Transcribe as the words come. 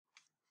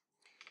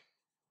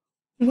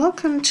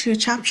Welcome to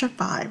Chapter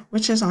 5,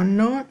 which is on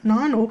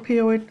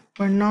non-opioid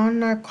or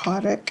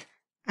non-narcotic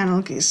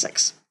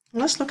analgesics.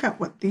 Let's look at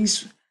what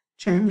these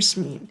terms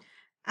mean.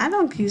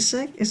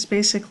 Analgesic is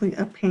basically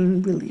a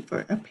pain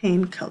reliever, a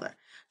painkiller.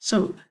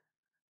 So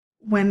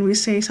when we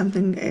say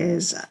something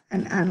is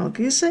an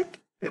analgesic,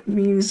 it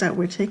means that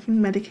we're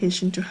taking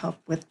medication to help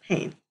with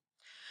pain.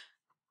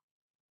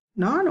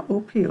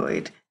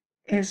 Non-opioid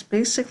is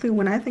basically,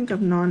 when I think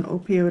of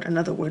non-opioid,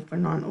 another word for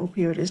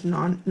non-opioid is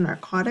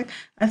non-narcotic.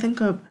 I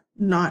think of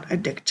not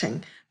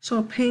addicting. So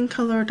a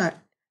painkiller that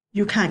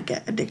you can't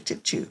get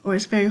addicted to, or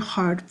it's very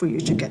hard for you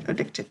to get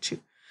addicted to.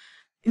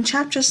 In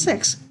Chapter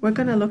 6, we're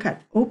going to look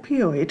at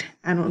opioid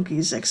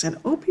analgesics. And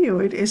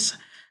opioid is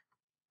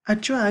a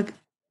drug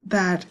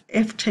that,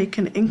 if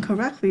taken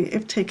incorrectly,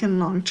 if taken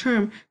long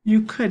term,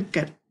 you could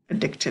get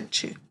addicted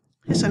to.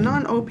 So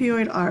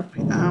non-opioid are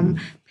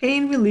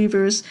pain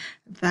relievers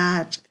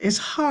that is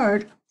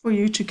hard for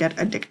you to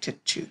get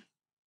addicted to.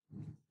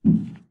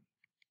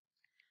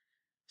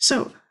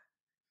 So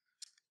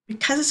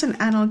because it's an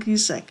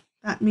analgesic,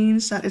 that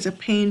means that it's a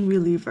pain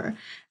reliever.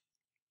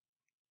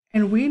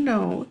 And we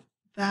know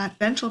that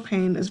dental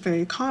pain is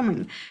very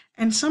common.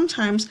 And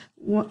sometimes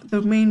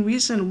the main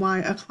reason why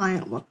a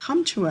client will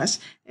come to us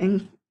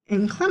in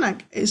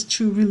clinic is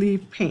to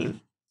relieve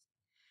pain.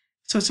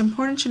 So it's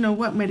important to know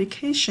what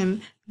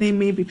medication they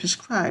may be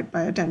prescribed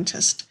by a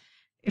dentist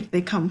if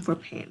they come for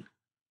pain.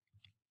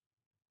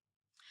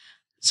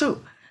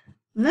 So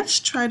let's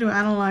try to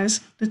analyze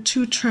the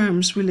two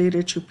terms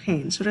related to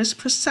pain. So there's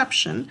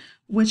perception,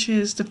 which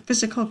is the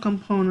physical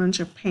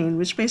component of pain,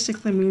 which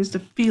basically means the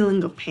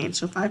feeling of pain.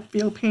 So if I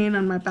feel pain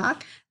on my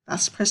back,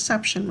 that's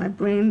perception. My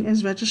brain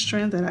is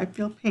registering that I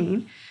feel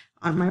pain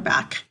on my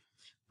back.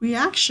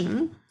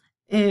 Reaction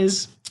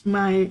is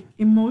my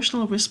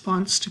emotional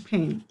response to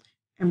pain.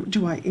 And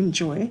do I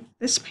enjoy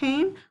this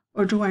pain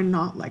or do I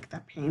not like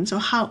that pain? So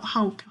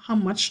how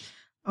much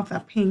of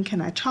that pain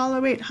can I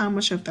tolerate? How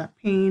much of that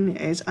pain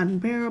is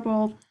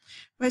unbearable?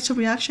 Right? So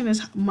reaction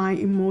is my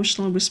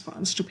emotional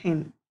response to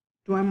pain.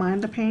 Do I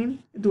mind the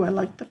pain? Do I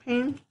like the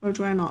pain? Or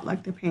do I not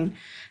like the pain?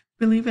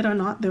 Believe it or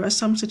not, there are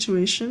some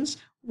situations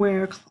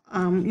where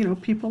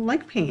people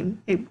like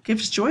pain. It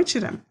gives joy to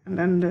them. And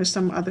then there's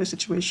some other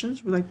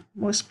situations, like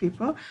most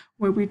people,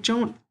 where we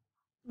don't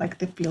like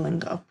the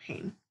feeling of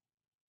pain.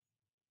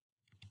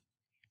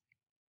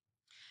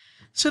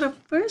 So the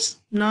first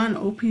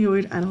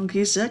non-opioid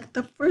analgesic,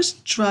 the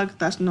first drug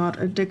that's not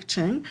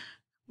addicting,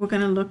 we're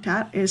going to look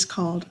at is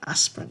called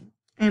aspirin.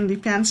 And the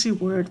fancy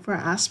word for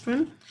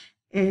aspirin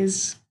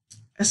is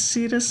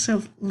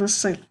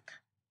acetylsalicylic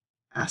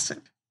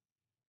acid.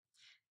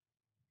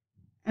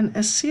 And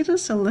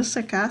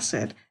acetylsalicylic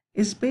acid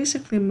is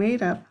basically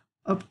made up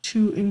of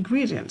two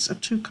ingredients,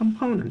 of two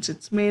components.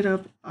 It's made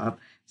up of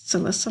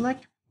salicylic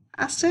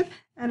acid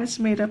and it's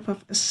made up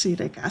of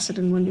acetic acid.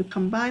 And when you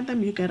combine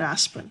them, you get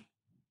aspirin.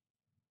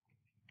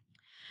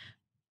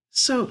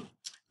 So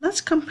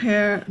let's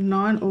compare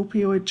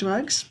non-opioid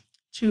drugs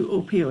to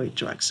opioid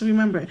drugs. So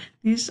remember,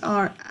 these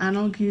are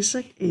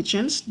analgesic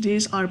agents.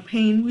 These are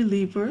pain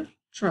reliever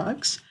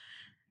drugs.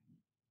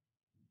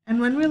 And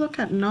when we look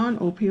at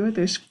non-opioid,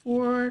 there's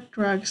 4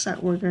 drugs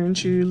that we're going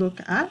to look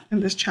at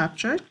in this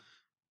chapter.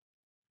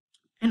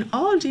 And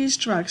all of these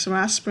drugs, so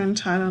aspirin,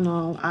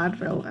 Tylenol,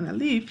 Advil, and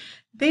Aleve,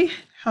 they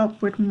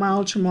help with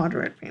mild to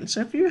moderate pain.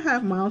 So if you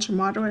have mild to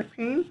moderate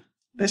pain,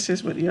 this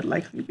is what you'd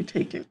likely be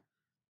taking.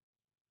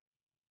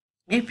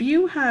 If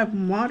you have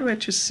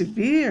moderate to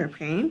severe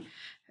pain,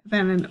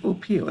 then an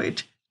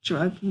opioid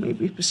drug may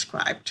be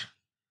prescribed.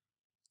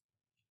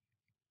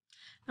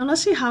 Now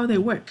let's see how they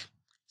work.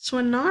 So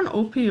a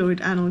non-opioid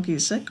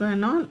analgesic or a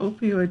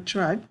non-opioid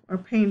drug or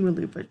pain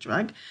reliever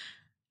drug,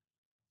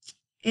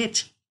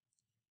 the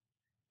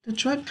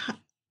drug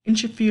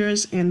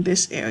interferes in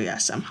this area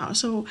somehow.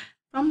 So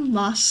from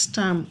last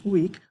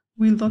week,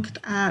 we looked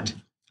at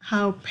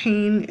how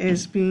pain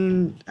is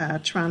being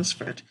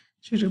transferred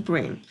to the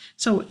brain.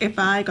 So if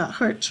I got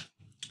hurt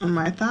on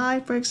my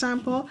thigh, for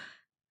example,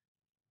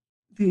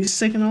 the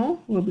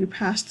signal will be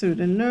passed through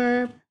the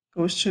nerve,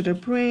 goes to the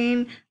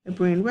brain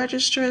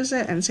registers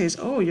it and says,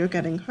 oh, you're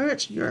getting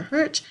hurt, you're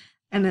hurt,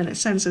 and then it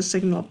sends a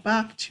signal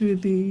back to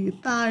the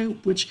thigh,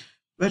 which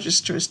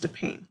registers the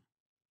pain,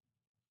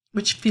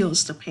 which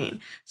feels the pain.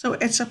 So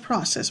it's a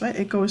process, right?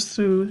 It goes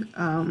through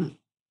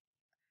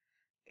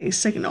a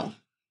signal.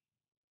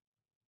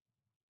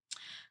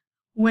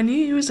 When you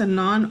use a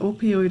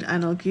non-opioid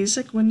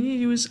analgesic, when you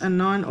use a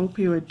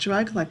non-opioid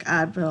drug like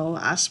Advil,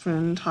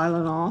 aspirin,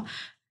 Tylenol,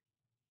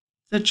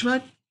 the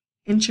drug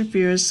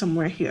interferes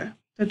somewhere here.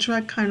 The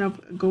drug kind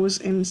of goes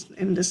in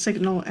the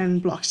signal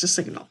and blocks the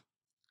signal.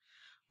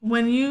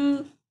 When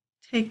you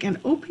take an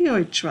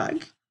opioid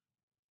drug,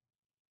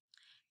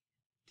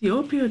 the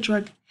opioid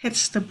drug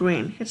hits the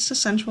brain, hits the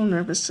central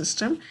nervous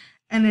system,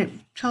 and it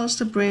tells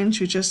the brain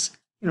to just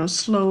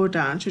slow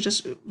down, to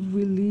just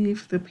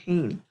relieve the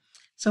pain.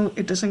 So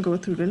it doesn't go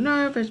through the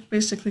nerve, it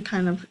basically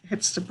kind of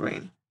hits the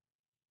brain.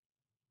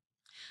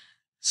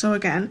 So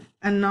again,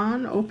 a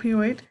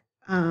non-opioid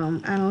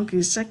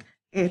analgesic,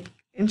 it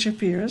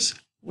interferes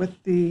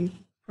with the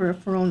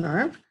peripheral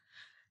nerve,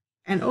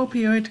 and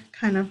opioid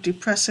kind of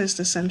depresses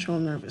the central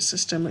nervous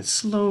system. It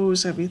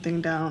slows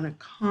everything down, it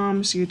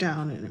calms you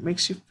down, and it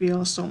makes you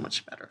feel so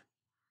much better.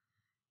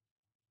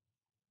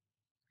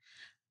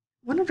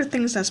 One of the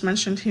things that's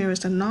mentioned here is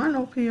the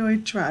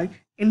non-opioid drug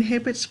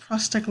inhibits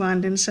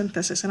prostaglandin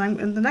synthesis. And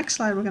in the next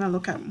slide, we're going to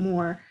look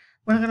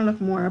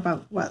more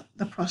about what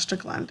the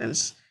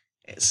prostaglandins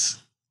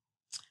is.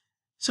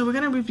 So we're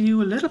going to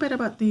review a little bit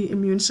about the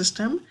immune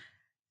system.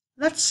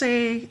 Let's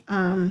say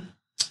I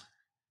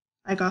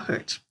got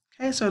hurt.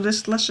 Okay, so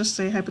let's just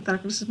say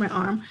hypothetically this is my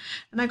arm,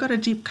 and I got a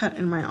deep cut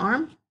in my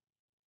arm.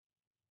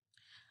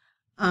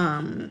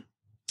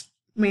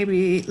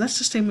 Let's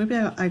just say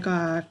I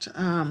got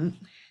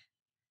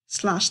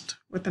slashed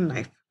with a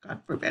knife,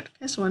 God forbid.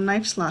 Okay, so a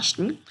knife slashed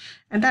me,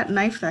 and that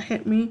knife that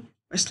hit me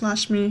or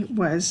slashed me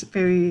was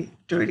very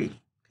dirty.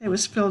 It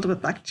was filled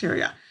with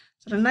bacteria.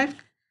 So the knife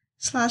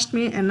slashed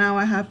me, and now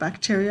I have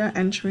bacteria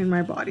entering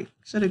my body.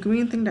 So the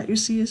green thing that you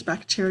see is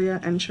bacteria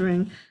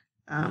entering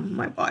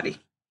my body.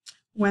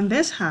 When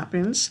this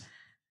happens,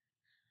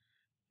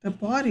 the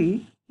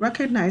body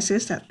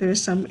recognizes that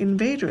there's some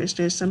invaders,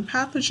 there's some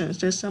pathogens,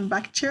 there's some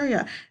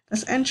bacteria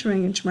that's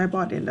entering into my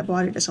body, and the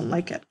body doesn't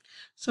like it.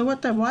 So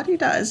what the body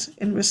does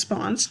in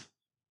response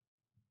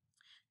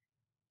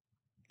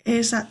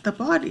is that the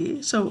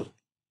body, so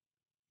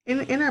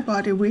in our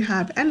body we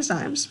have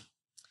enzymes,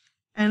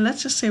 and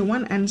let's just say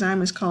one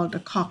enzyme is called the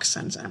COX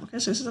enzyme. Okay,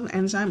 so this is an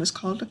enzyme, it's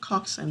called the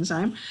COX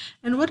enzyme,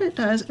 and what it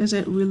does is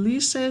it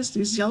releases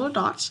these yellow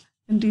dots,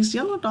 and these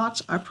yellow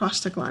dots are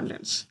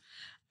prostaglandins.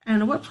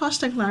 And what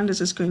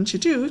prostaglandins is going to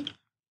do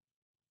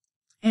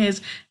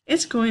is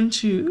it's going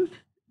to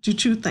do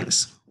two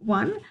things.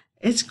 One,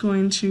 it's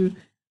going to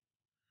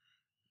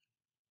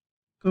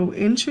go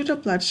into the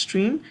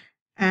bloodstream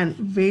and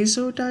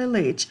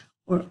vasodilate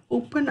or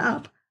open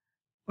up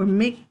or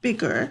make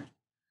bigger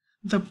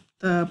the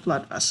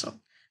blood vessel.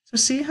 So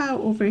see how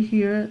over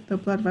here the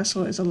blood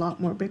vessel is a lot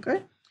more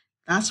bigger?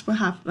 That's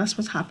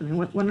what's happening.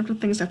 One of the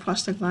things that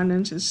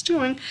prostaglandins is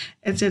doing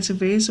is it's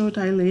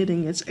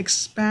vasodilating, it's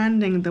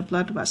expanding the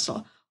blood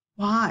vessel.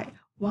 Why?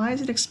 Why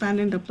is it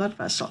expanding the blood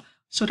vessel?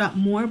 So that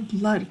more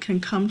blood can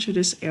come to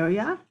this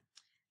area.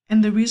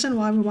 And the reason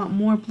why we want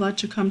more blood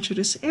to come to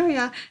this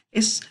area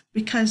is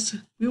because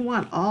we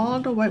want all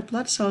the white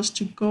blood cells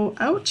to go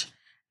out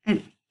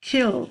and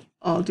kill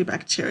all the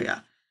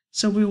bacteria.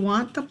 So we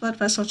want the blood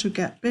vessel to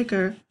get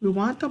bigger. We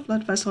want the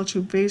blood vessel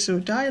to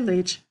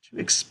vasodilate, to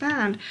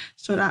expand,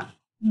 so that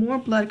more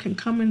blood can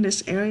come in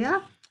this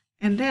area.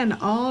 And then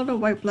all the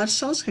white blood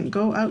cells can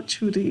go out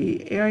to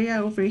the area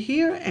over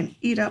here and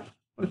eat up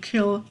or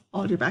kill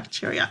all the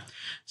bacteria.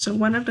 So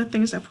one of the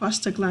things that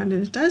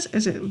prostaglandin does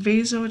is it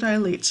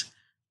vasodilates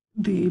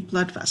the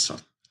blood vessel.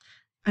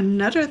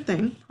 Another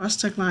thing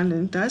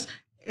prostaglandin does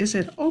is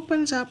it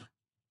opens up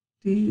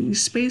the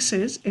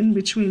spaces in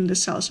between the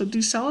cells. So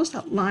these cells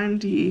that line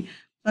the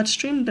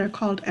bloodstream, they're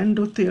called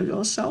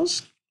endothelial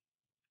cells.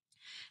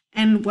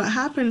 And what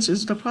happens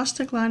is the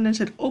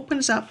prostaglandin, it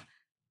opens up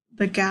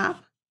the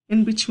gap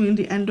in between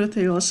the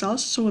endothelial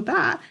cells so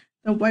that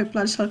the white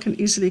blood cell can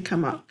easily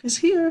come out. Because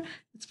here,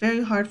 it's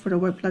very hard for the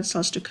white blood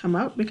cells to come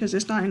out because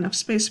there's not enough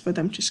space for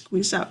them to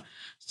squeeze out.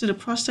 So the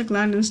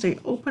prostaglandins, they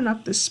open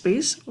up the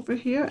space over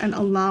here and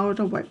allow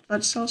the white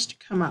blood cells to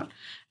come out.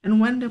 And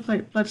when the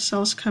white blood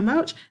cells come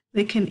out,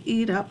 they can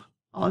eat up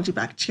all the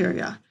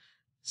bacteria.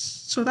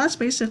 So that's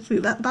basically,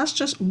 that's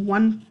just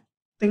one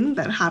thing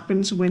that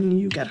happens when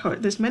you get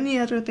hurt. There's many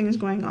other things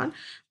going on,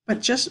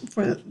 but just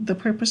for the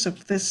purpose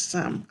of this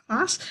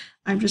class,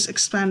 I'm just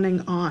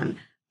expanding on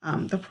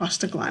the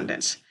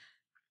prostaglandins.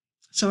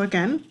 So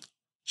again,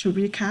 to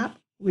recap,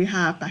 we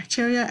have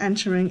bacteria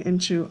entering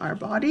into our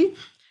body.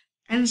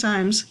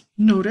 Enzymes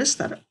notice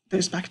that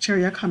there's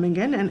bacteria coming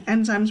in, and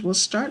enzymes will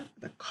start,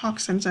 the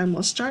COX enzyme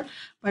will start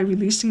by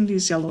releasing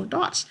these yellow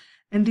dots.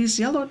 And these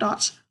yellow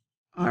dots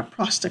are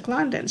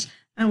prostaglandins.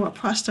 And what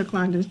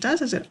prostaglandins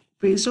does is it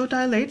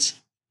vasodilates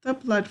the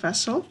blood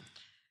vessel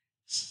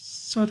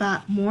so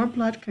that more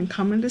blood can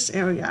come in this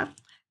area.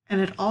 And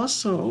it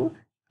also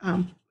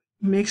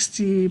makes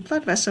the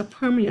blood vessel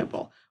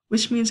permeable,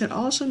 which means it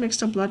also makes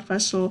the blood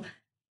vessel,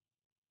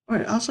 or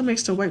it also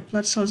makes the white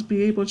blood cells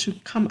be able to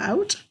come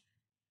out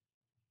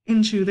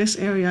into this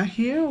area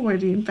here where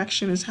the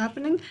infection is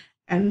happening.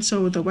 And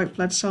so the white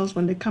blood cells,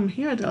 when they come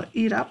here, they'll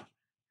eat up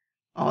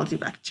all the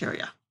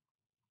bacteria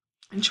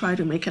and try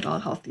to make it all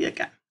healthy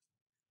again.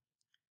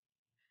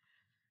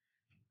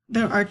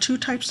 There are two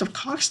types of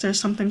COX. There's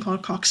something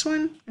called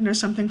COX-1 and there's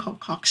something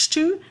called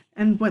COX-2.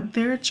 And what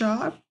their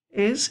job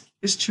is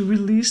to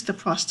release the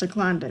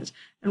prostaglandins.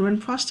 And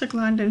when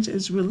prostaglandins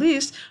is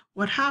released,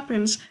 what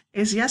happens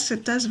is, yes,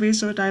 it does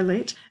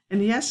vasodilate,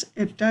 and yes,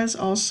 it does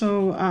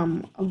also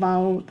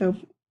allow the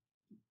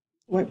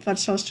white blood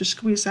cells to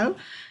squeeze out.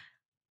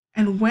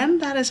 And when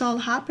that is all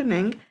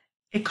happening,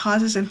 it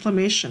causes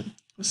inflammation.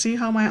 You see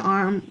how my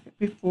arm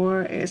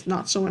before is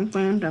not so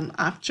inflamed, and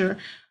after,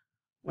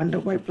 when the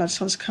white blood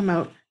cells come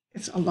out,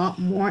 it's a lot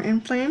more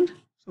inflamed.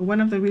 So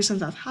one of the reasons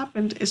that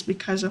happened is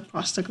because of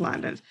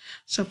prostaglandins.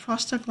 So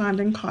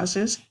prostaglandin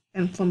causes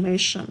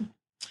inflammation.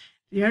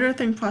 The other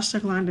thing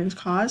prostaglandins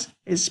cause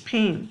is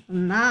pain.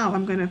 Now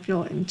I'm going to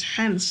feel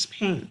intense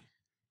pain.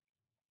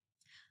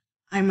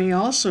 I may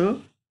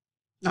also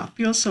not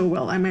feel so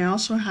well. I may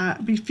also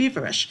be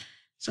feverish.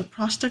 So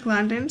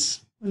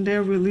prostaglandins, when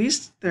they're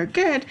released, they're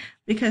good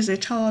because they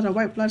tell all the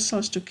white blood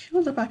cells to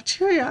kill the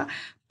bacteria.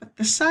 But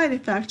the side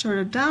effect or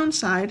the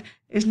downside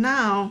is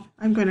now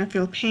I'm going to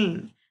feel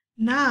pain.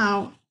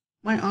 Now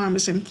my arm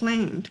is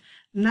inflamed.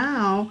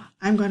 Now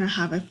I'm going to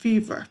have a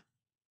fever.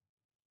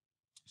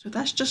 So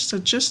that's just the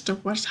gist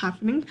of what's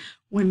happening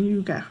when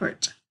you get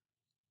hurt.